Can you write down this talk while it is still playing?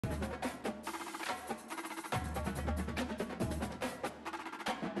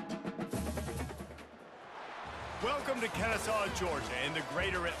Welcome to Kennesaw, Georgia, in the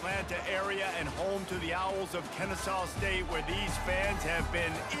greater Atlanta area and home to the Owls of Kennesaw State, where these fans have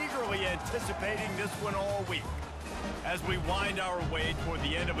been eagerly anticipating this one all week. As we wind our way toward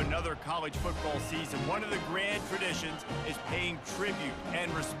the end of another college football season, one of the grand traditions is paying tribute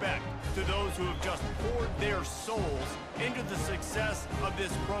and respect to those who have just poured their souls into the success of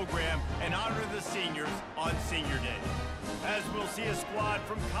this program and honor the seniors on Senior Day. As we'll see a squad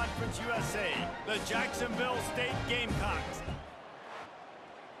from Conference USA, the Jacksonville State Gamecocks.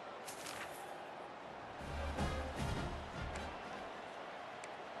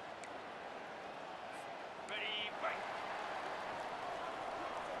 Ready, fight.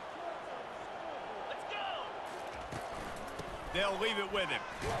 Let's go! They'll leave it with him.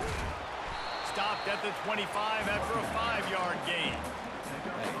 Stopped at the 25 after a 5-yard gain.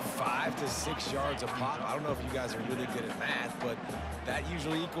 5 to 6 yards a pop. I don't know if you guys are really good at math, but that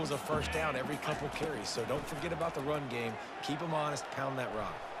usually equals a first down every couple carries. So don't forget about the run game. Keep them honest. Pound that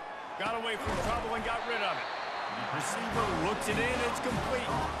rock. Got away from trouble and got rid of it. Receiver looks it in. It's complete.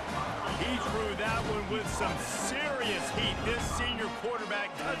 He threw that one with some serious heat. This senior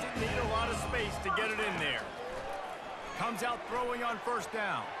quarterback doesn't need a lot of space to get it in there. Comes out throwing on first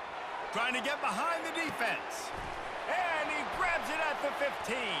down. Trying to get behind the defense. And he grabs it at the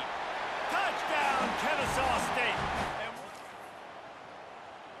 15. Touchdown, Kennesaw State.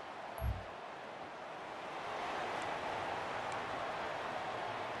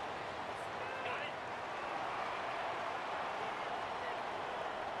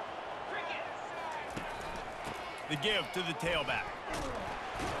 The give to the tailback.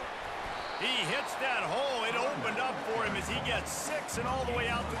 He hits that hole. It opened up for him as he gets 6 and all the way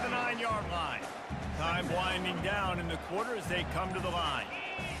out to the 9-yard line. Time winding down in the quarter as they come to the line.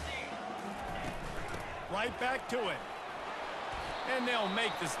 Right back to it. And they'll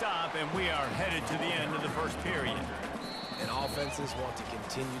make the stop, and we are headed to the end of the first period. And offenses want to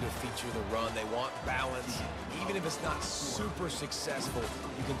continue to feature the run. They want balance. Even if it's not super successful,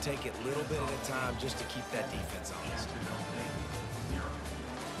 you can take it little bit at a time just to keep that defense honest.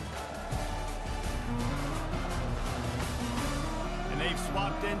 They've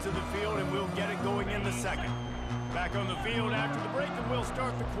swapped into the field, and we'll get it going in the second. Back on the field after the break, and we'll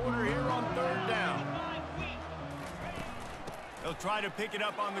start the quarter here on third down. They'll try to pick it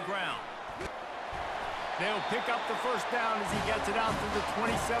up on the ground. They'll pick up the first down as he gets it out to the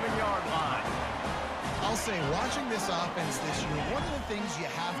 27-yard line. I'll say, watching this offense this year, one of the things you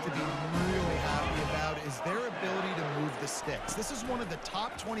have to be really happy about is their ability to move the sticks. This is one of the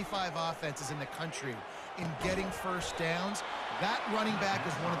top 25 offenses in the country in getting first downs. That running back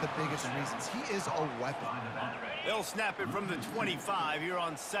is one of the biggest reasons. He is a weapon. They'll snap it from the 25 here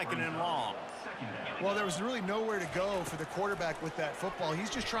on 2nd and long. Well, there was really nowhere to go for the quarterback with that football. He's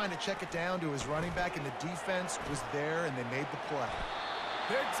just trying to check it down to his running back, and the defense was there, and they made the play.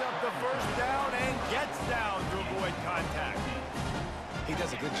 Picks up the first down and gets down to avoid contact. He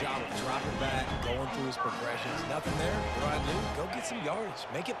does a good job of dropping back, going through his progressions. Nothing there. What do I do? Go get some yardage.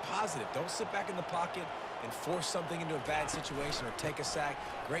 Make it positive. Don't sit back in the pocket and force something into a bad situation or take a sack.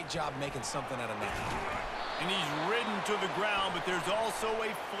 Great job making something out of nothing. And he's ridden to the ground, but there's also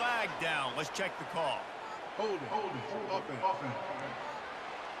a flag down. Let's check the call. Hold it. Offense.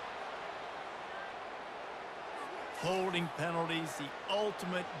 Holding penalties, the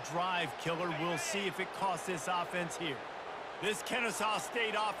ultimate drive killer. We'll see if it costs this offense here. This Kennesaw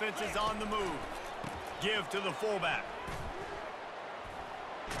State offense is on the move. Give to the fullback.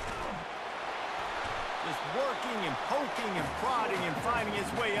 Just working and poking and prodding and finding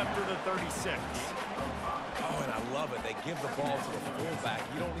his way up to the 36. Oh, and I love it. They give the ball to the fullback.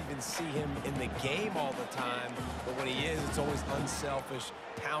 You don't even see him in the game all the time, but when he is, it's always unselfish,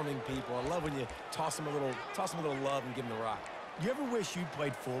 pounding people. I love when you toss him a little love and give him the rock. You ever wish you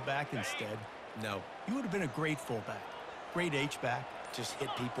played fullback instead? No. You would have been a great fullback. Great H-back. Just hit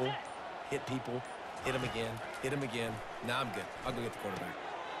people, hit them again. Nah, I'm good. I'll go get the quarterback.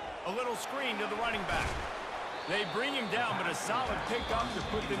 A little screen to the running back. They bring him down, but a solid pickup to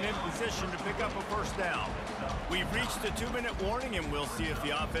put them in position to pick up a first down. We've reached the 2-minute warning, and we'll see if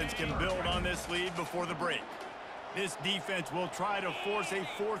the offense can build on this lead before the break. This defense will try to force a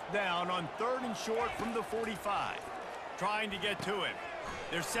 4th down on 3rd and short from the 45. Trying to get to it.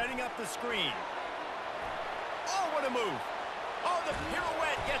 They're setting up the screen. Oh, what a move. Oh, the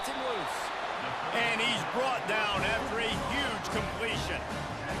pirouette gets him loose. And he's brought down after a huge completion.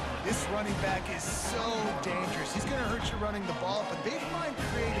 This running back is so dangerous. He's going to hurt you running the ball, but they find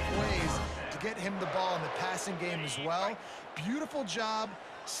creative ways to get him the ball in the passing game as well. Beautiful job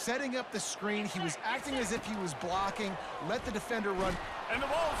setting up the screen. He was acting as if he was blocking. Let the defender run. And the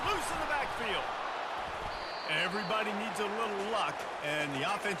ball's loose in the backfield. Everybody needs a little luck, and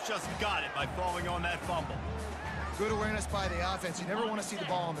the offense just got it by falling on that fumble. Good awareness by the offense. You never want to see the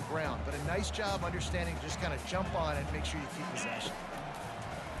ball on the ground, but a nice job understanding to just kind of jump on it and make sure you keep possession.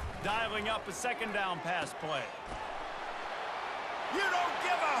 Dialing up a second down pass play. You don't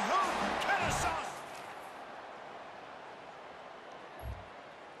give a hoot, Kennesaw!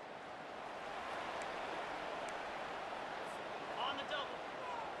 On the double.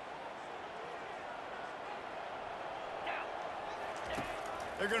 Down.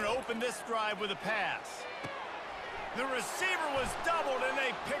 They're going to open this drive with a pass. The receiver was doubled, and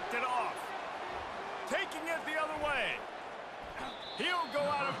they picked it off. Taking it the other way. He'll go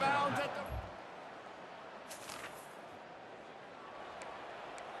out of bounds at the...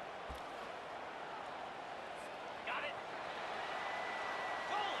 Got it.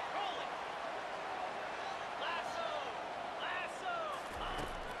 Roll it. Lasso.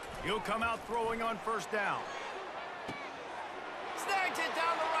 He'll come out throwing on first down. Snags it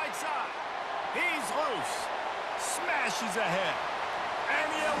down the right side. He's loose. Smashes ahead.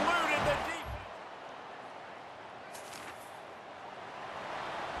 And he eluded the deep.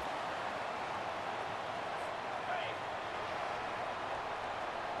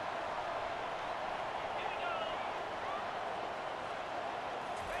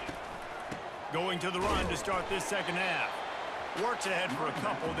 Going to the run to start this second half. Works ahead for a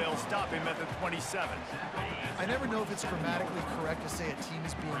couple. They'll stop him at the 27. I never know if it's grammatically correct to say a team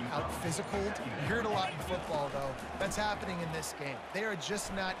is being out-physicaled. You hear it a lot in football, though. That's happening in this game. They are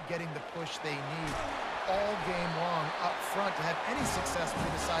just not getting the push they need all game long up front to have any success when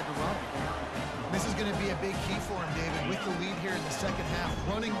they decide to run. This is going to be a big key for him, David, with the lead here in the second half,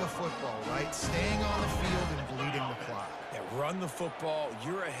 running the football, right? Staying on the field and bleeding the clock. Yeah, run the football.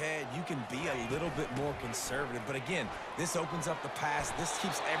 You're ahead. You can be a little bit more conservative. But again, this opens up the pass. This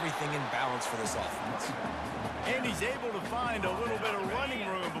keeps everything in balance for this offense. And he's able to find a little bit of running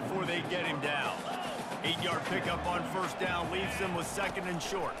room before they get him down. 8-yard pickup on first down leaves them with second and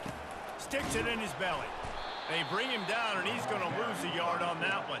short. Sticks it in his belly. They bring him down, and he's going to lose a yard on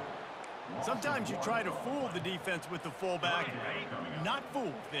that one. Sometimes you try to fool the defense with the fullback. Not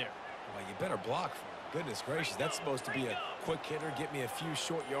fooled there. Well, you better block. Goodness gracious, that's supposed to be a quick hitter, get me a few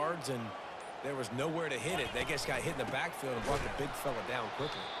short yards, and there was nowhere to hit it. They just got hit in the backfield and brought the big fella down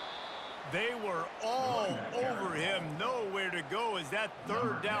quickly. They were all over him, nowhere to go as that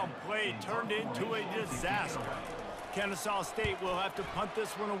third down play turned into a disaster. Kennesaw State will have to punt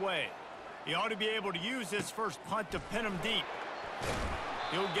this one away. He ought to be able to use this first punt to pin him deep.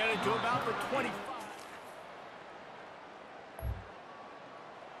 He'll get it to about the 25.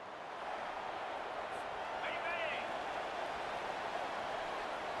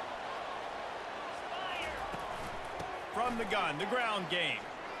 From the gun, the ground game.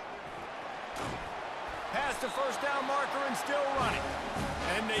 Past the first down marker and still running.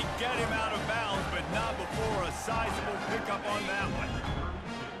 And they get him out of bounds, but not before a sizable pickup on that one.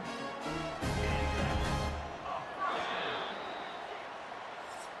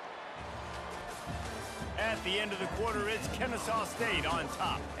 At the end of the quarter, it's Kennesaw State on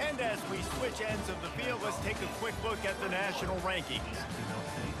top. And as we switch ends of the field, let's take a quick look at the national rankings.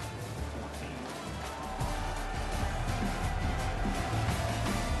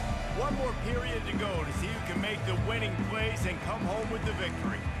 One more period to go to see who can make the winning plays and come home with the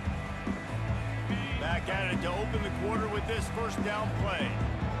victory. Back at it to open the quarter with this first down play.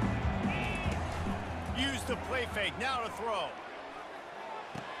 Use the play fake, now to throw.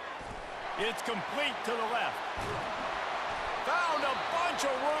 It's complete to the left. Found a bunch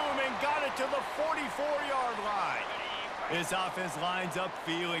of room and got it to the 44-yard line. This offense lines up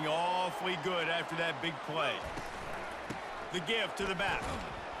feeling awfully good after that big play. The give to the back.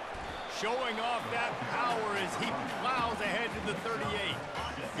 Showing off that power as he plows ahead to the 38.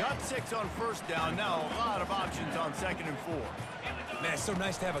 Got 6 on first down. Now a lot of options on second and 4. Man, it's so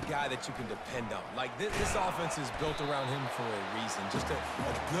nice to have a guy that you can depend on. Like, this offense is built around him for a reason. Just a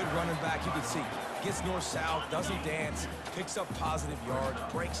good running back. You can see, gets north-south, doesn't dance, picks up positive yards,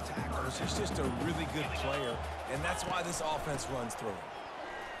 breaks tackles. He's just a really good player, and that's why this offense runs through him.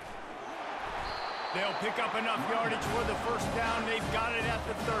 They'll pick up enough yardage for the first down. They've got it at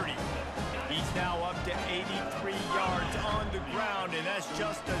the 30. He's now up to 83 yards on the ground, and that's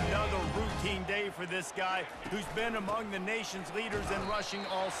just another routine day for this guy who's been among the nation's leaders in rushing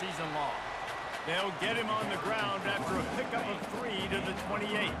all season long. They'll get him on the ground after a pickup of 3 to the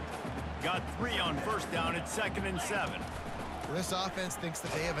 28. Got 3 on first down at 2nd and 7. This offense thinks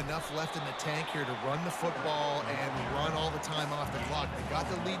that they have enough left in the tank here to run the football and run all the time off the clock. They got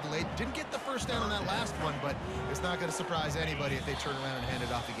the lead late. Didn't get the first down on that last one, but it's not going to surprise anybody if they turn around and hand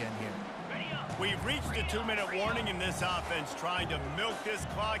it off again here. We've reached the 2-minute warning in this offense, trying to milk this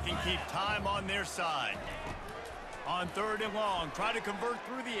clock and keep time on their side. On 3rd and long, try to convert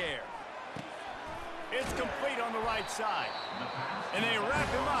through the air. It's complete on the right side. And they wrap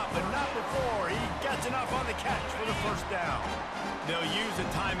him up, but not before he gets enough on the catch for the first down. They'll use a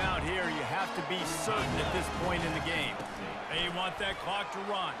timeout here. You have to be certain at this point in the game. They want that clock to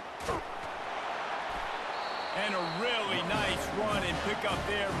run. And a really nice run and pick up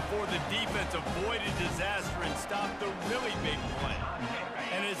there before the defense avoided disaster and stopped the really big play.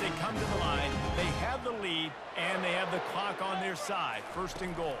 And as they come to the line, they have the lead and they have the clock on their side. 1st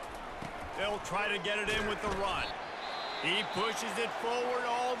and goal. They'll try to get it in with the run. He pushes it forward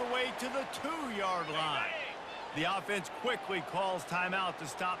all the way to the 2-yard line. The offense quickly calls timeout to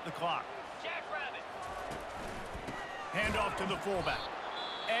stop the clock. Hand off to the fullback.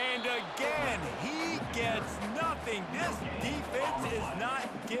 And again, he gets nothing. This defense is not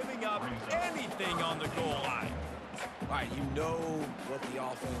giving up anything on the goal line. All right, you know what the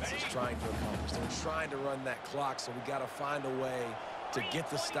offense is trying to accomplish. They're trying to run that clock, so we got to find a way to get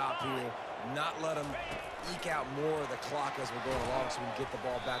the stop here, not let them eke out more of the clock as we're going along so we can get the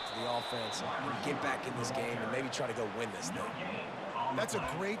ball back to the offense and get back in this game and maybe try to go win this thing. That's a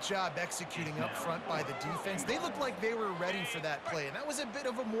great job executing up front by the defense. They looked like they were ready for that play, and that was a bit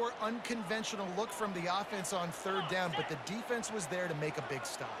of a more unconventional look from the offense on 3rd down, but the defense was there to make a big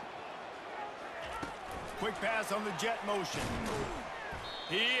stop. Quick pass on the jet motion.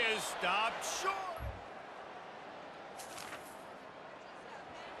 He is stopped short.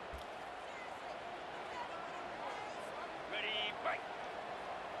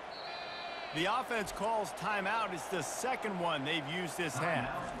 The offense calls timeout. It's the 2nd one they've used this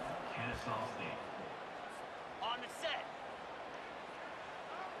half. Kennesaw State. On the set.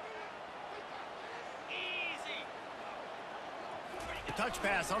 Easy. Touch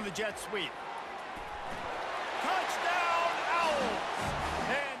pass on the jet sweep. Touchdown, Owls!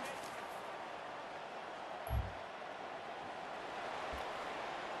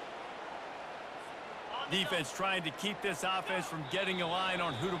 And defense trying to keep this offense from getting a line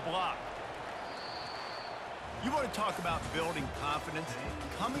on who to block. You want to talk about building confidence?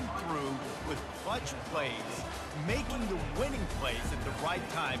 Coming through with clutch plays, making the winning plays at the right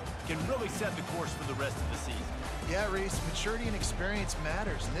time can really set the course for the rest of the season. Yeah, Reese, maturity and experience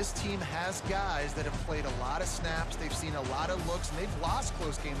matters, and this team has guys that have played a lot of snaps, they've seen a lot of looks, and they've lost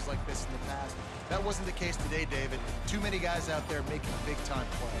close games like this in the past. That wasn't the case today, David. Too many guys out there making big-time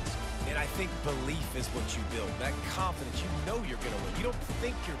plays. And I think belief is what you build. That confidence, you know you're going to win. You don't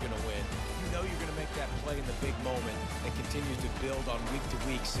think you're going to win. You know you're going to make that play in the big moment and continue to build on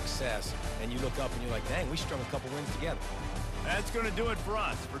week-to-week success. And you look up and you're like, dang, we strung a couple wins together. That's going to do it for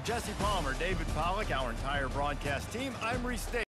us. For Jesse Palmer, David Pollack, our entire broadcast team, I'm Reese Davis.